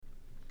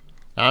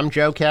I'm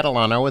Joe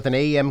Catalano with an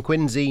AM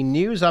Quincy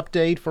news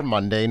update for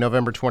Monday,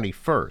 November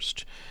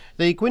 21st.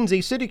 The Quincy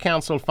City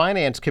Council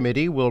Finance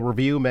Committee will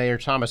review Mayor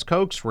Thomas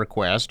Koch's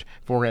request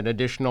for an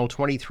additional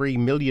 $23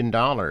 million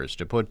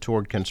to put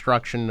toward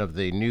construction of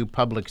the new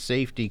public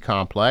safety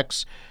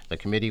complex. The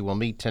committee will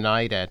meet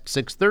tonight at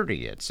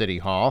 6:30 at City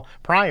Hall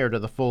prior to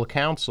the full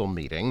council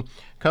meeting.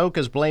 Koch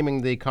is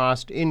blaming the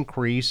cost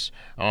increase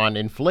on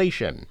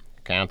inflation.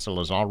 The council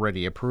has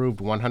already approved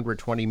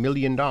 $120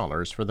 million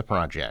for the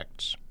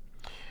projects.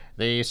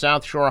 The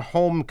South Shore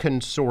Home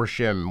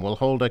Consortium will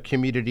hold a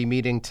community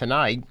meeting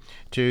tonight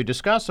to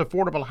discuss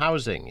affordable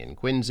housing in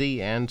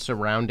Quincy and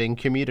surrounding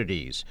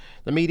communities.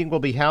 The meeting will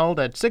be held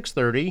at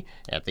 6:30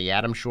 at the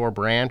Adams Shore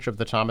branch of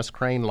the Thomas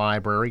Crane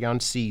Library on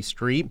C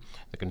Street.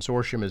 The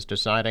consortium is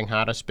deciding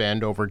how to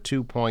spend over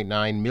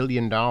 $2.9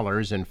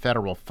 million in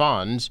federal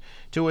funds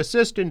to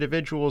assist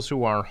individuals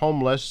who are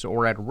homeless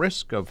or at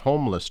risk of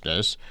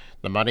homelessness.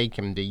 The money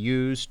can be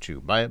used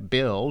to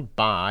build,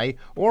 buy,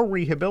 or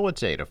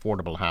rehabilitate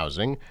affordable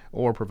housing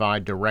or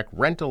provide direct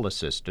rental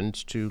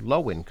assistance to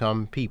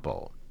low-income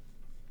people.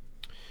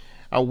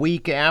 A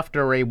week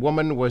after a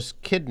woman was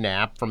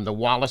kidnapped from the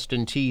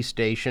Wollaston T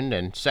station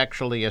and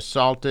sexually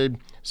assaulted,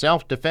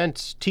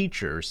 self-defense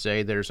teachers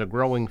say there's a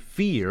growing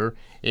fear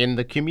in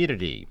the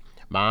community.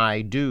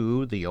 Mai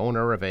Du, the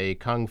owner of a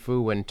Kung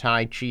Fu and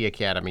Tai Chi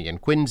academy in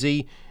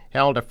Quincy,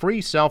 held a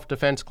free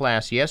self-defense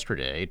class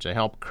yesterday to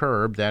help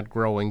curb that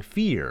growing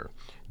fear.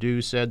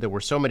 Du said there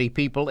were so many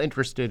people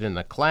interested in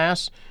the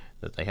class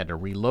that they had to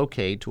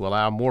relocate to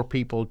allow more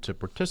people to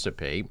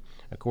participate.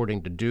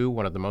 According to Du,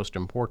 one of the most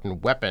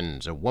important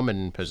weapons a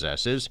woman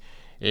possesses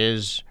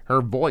is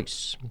her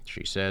voice.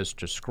 She says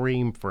to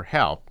scream for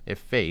help if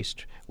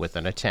faced with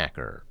an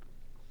attacker.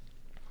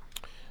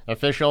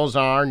 Officials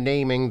are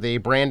naming the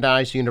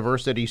Brandeis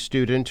University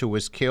student who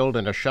was killed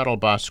in a shuttle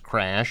bus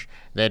crash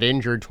that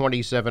injured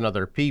 27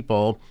 other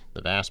people,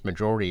 the vast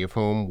majority of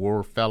whom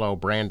were fellow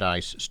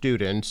Brandeis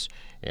students.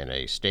 In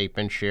a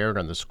statement shared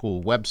on the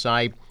school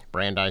website,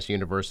 Brandeis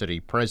University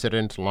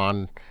President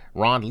Ron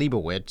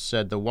Leibowitz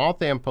said the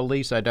Waltham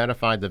police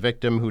identified the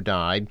victim who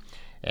died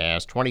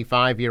as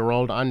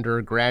 25-year-old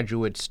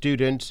undergraduate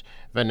student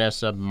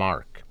Vanessa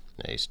Mark.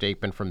 A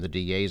statement from the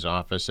DA's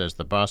office says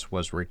the bus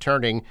was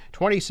returning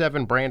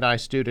 27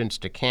 Brandeis students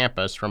to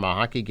campus from a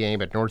hockey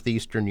game at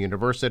Northeastern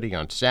University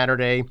on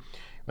Saturday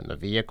when the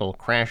vehicle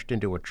crashed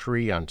into a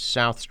tree on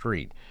South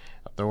Street.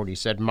 Authorities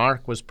said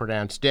Mark was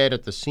pronounced dead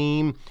at the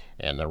scene,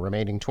 and the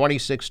remaining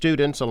 26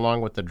 students,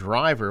 along with the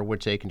driver, were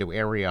taken to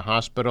area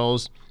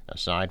hospitals.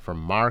 Aside from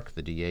Mark,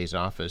 the DA's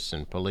office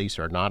and police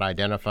are not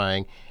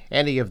identifying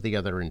any of the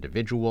other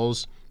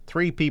individuals.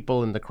 3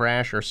 people in the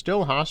crash are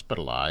still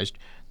hospitalized.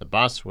 The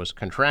bus was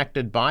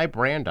contracted by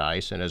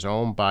Brandeis and is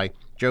owned by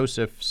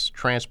Joseph's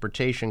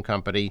Transportation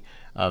Company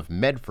of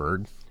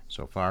Medford.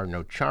 So far,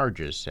 no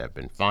charges have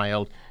been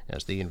filed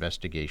as the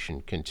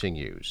investigation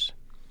continues.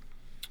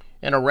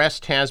 An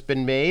arrest has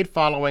been made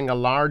following a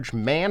large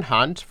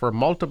manhunt for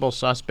multiple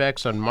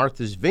suspects on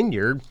Martha's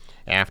Vineyard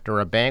after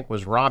a bank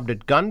was robbed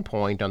at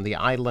gunpoint on the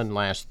island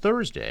last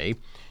Thursday.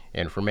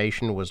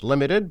 Information was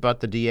limited, but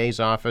the DA's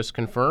office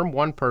confirmed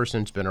one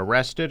person's been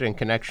arrested in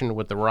connection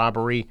with the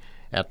robbery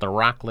at the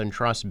Rockland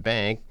Trust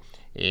Bank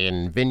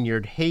in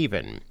Vineyard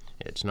Haven.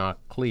 It's not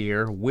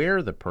clear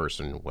where the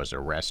person was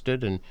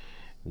arrested and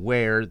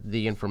where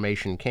the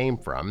information came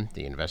from.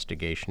 The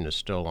investigation is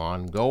still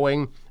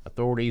ongoing.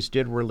 Authorities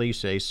did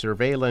release a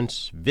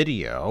surveillance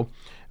video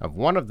of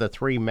one of the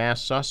 3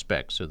 masked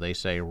suspects who they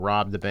say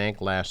robbed the bank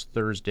last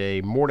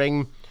Thursday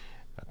morning.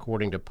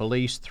 According to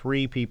police,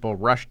 3 people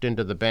rushed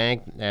into the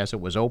bank as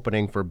it was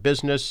opening for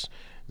business.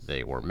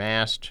 They were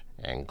masked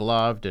and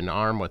gloved and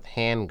armed with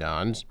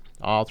handguns.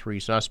 All 3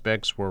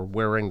 suspects were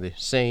wearing the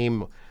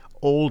same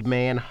old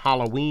man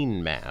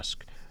Halloween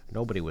mask.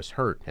 Nobody was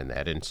hurt in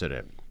that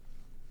incident.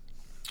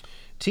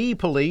 T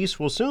Police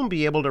will soon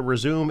be able to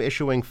resume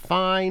issuing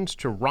fines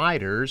to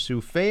riders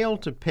who fail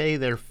to pay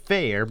their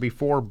fare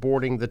before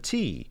boarding the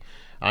T.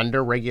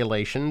 Under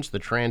regulations the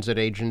transit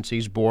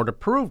agency's board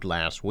approved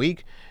last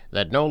week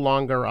that no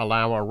longer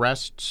allow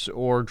arrests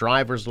or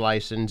driver's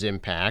license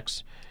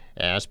impacts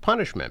as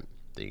punishment.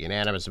 The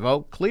unanimous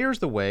vote clears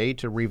the way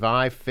to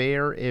revive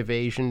fare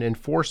evasion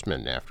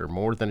enforcement after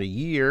more than a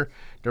year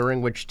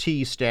during which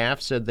T staff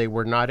said they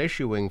were not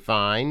issuing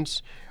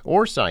fines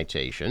or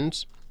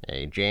citations.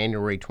 A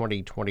January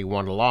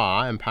 2021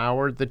 law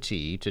empowered the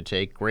T to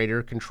take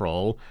greater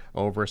control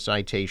over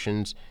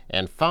citations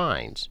and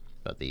fines,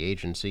 but the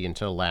agency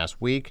until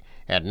last week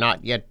had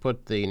not yet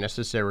put the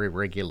necessary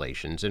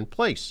regulations in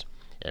place.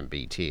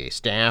 MBTA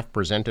staff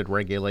presented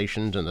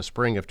regulations in the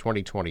spring of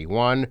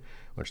 2021,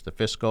 which the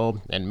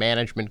Fiscal and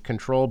Management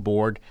Control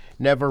Board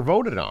never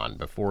voted on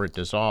before it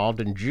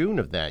dissolved in June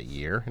of that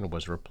year and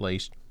was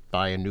replaced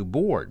by a new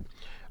board.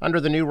 Under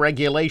the new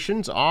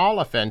regulations, all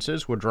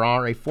offenses would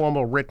draw a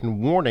formal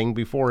written warning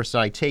before a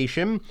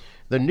citation.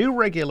 The new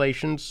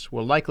regulations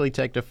will likely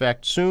take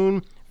effect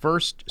soon.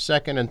 First,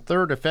 second, and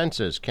third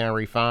offenses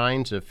carry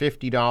fines of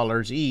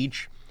 $50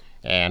 each.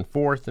 and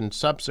fourth and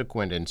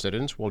subsequent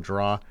incidents will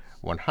draw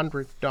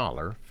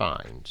 $100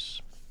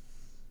 fines.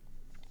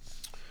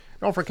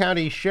 Norfolk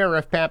County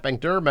Sheriff Pat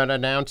McDermott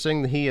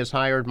announcing that he has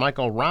hired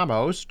Michael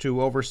Ramos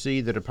to oversee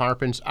the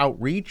department's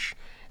outreach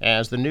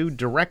as the new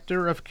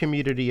Director of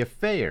Community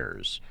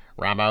Affairs.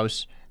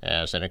 Ramos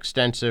has an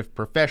extensive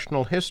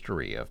professional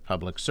history of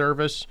public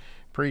service,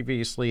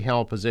 previously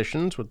held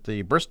positions with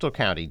the Bristol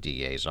County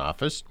DA's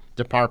office,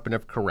 Department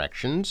of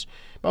Corrections,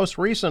 most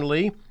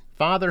recently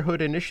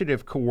Fatherhood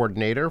Initiative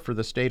Coordinator for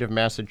the state of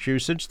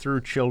Massachusetts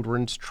through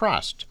Children's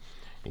Trust.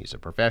 He's a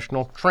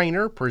professional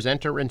trainer,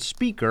 presenter, and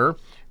speaker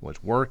who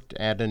has worked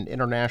at an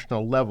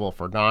international level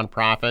for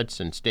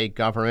nonprofits and state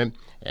government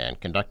and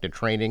conducted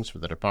trainings for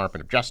the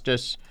Department of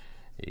Justice.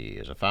 He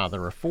is a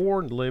father of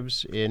 4 and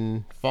lives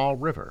in Fall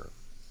River.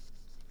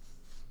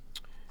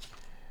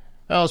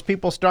 Well, as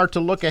people start to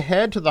look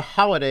ahead to the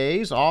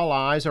holidays, all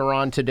eyes are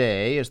on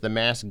today as the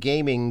Mass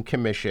Gaming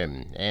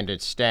Commission and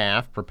its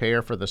staff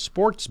prepare for the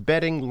sports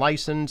betting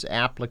license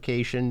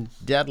application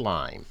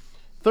deadline.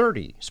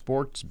 30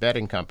 sports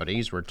betting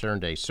companies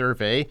returned a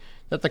survey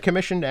that the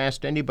commission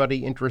asked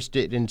anybody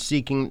interested in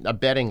seeking a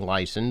betting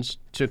license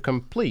to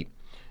complete.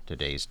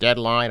 Today's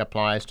deadline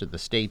applies to the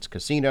state's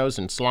casinos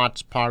and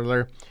slots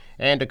parlor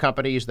and to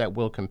companies that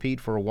will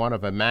compete for one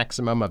of a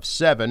maximum of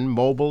 7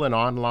 mobile and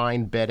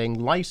online betting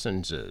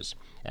licenses.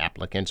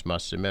 Applicants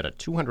must submit a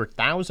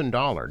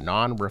 $200,000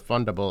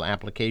 non-refundable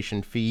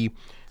application fee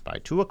by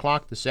 2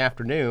 o'clock this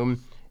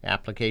afternoon.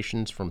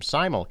 Applications from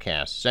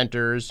simulcast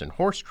centers and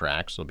horse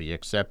tracks will be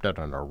accepted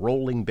on a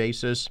rolling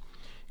basis.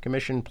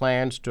 Commission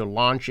plans to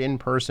launch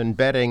in-person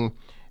betting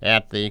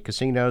at the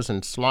casinos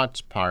and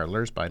slots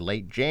parlors by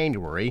late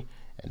January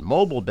and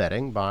mobile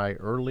betting by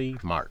early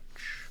March.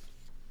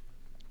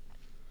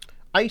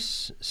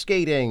 Ice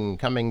skating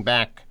coming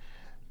back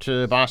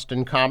to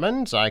Boston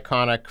Commons'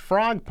 iconic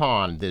Frog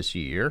Pond this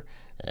year,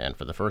 and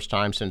for the first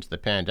time since the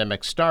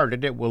pandemic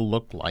started, it will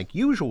look like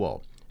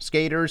usual.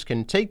 Skaters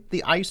can take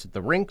the ice at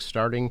the rink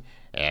starting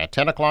at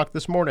 10 o'clock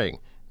this morning,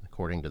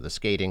 according to the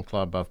Skating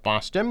Club of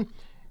Boston.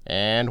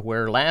 And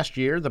where last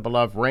year the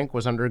beloved rink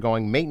was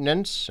undergoing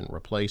maintenance and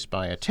replaced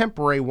by a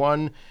temporary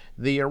one,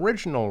 the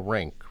original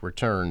rink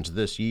returns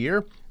this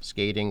year.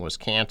 Skating was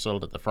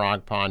canceled at the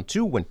Frog Pond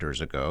 2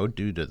 winters ago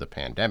due to the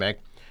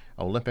pandemic.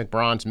 Olympic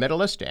bronze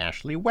medalist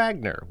Ashley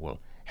Wagner will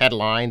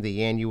headline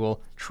the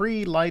annual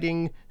Tree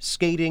Lighting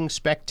Skating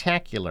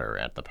Spectacular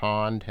at the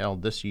pond,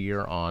 held this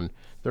year on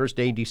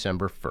Thursday,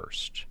 December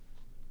 1st.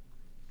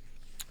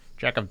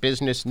 Check of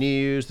business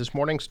news this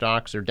morning.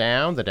 Stocks are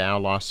down. The Dow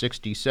lost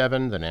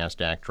 67, the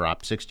Nasdaq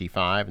dropped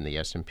 65, and the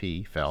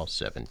S&P fell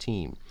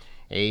 17.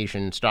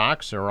 Asian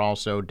stocks are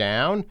also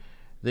down.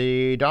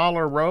 The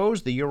dollar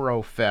rose, the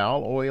euro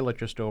fell, oil at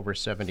just over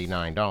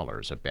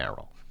 $79 a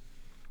barrel.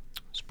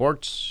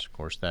 Sports, of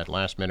course, that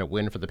last-minute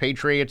win for the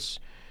Patriots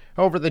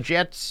over the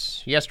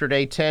Jets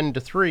yesterday,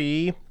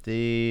 10-3.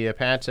 The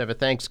Pats have a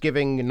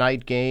Thanksgiving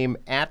night game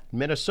at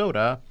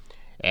Minnesota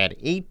at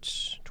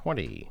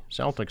 8:20.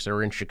 Celtics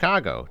are in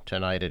Chicago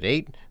tonight at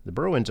 8. The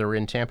Bruins are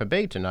in Tampa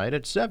Bay tonight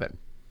at 7.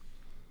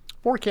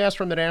 Forecast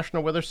from the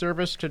National Weather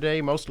Service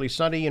today, mostly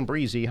sunny and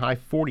breezy, high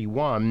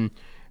 41.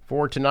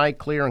 For tonight,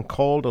 clear and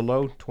cold, a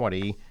low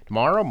 20.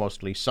 Tomorrow,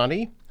 mostly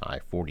sunny,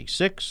 high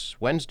 46.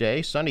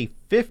 Wednesday, sunny,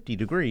 50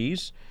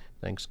 degrees.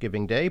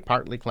 Thanksgiving Day,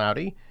 partly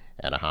cloudy,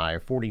 at a high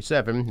of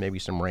 47, maybe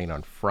some rain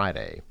on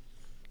Friday.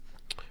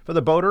 For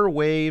the boater,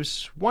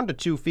 waves 1 to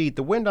 2 feet.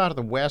 The wind out of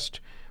the west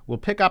will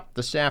pick up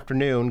this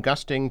afternoon,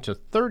 gusting to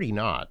 30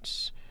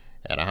 knots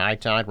at a high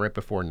tide right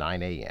before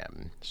 9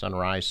 a.m.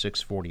 Sunrise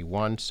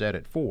 6:41, set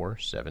at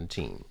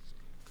 4:17.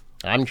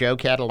 I'm Joe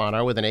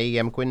Catalano with an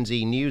AM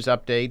Quincy news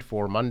update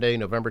for Monday,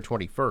 November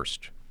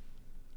 21st.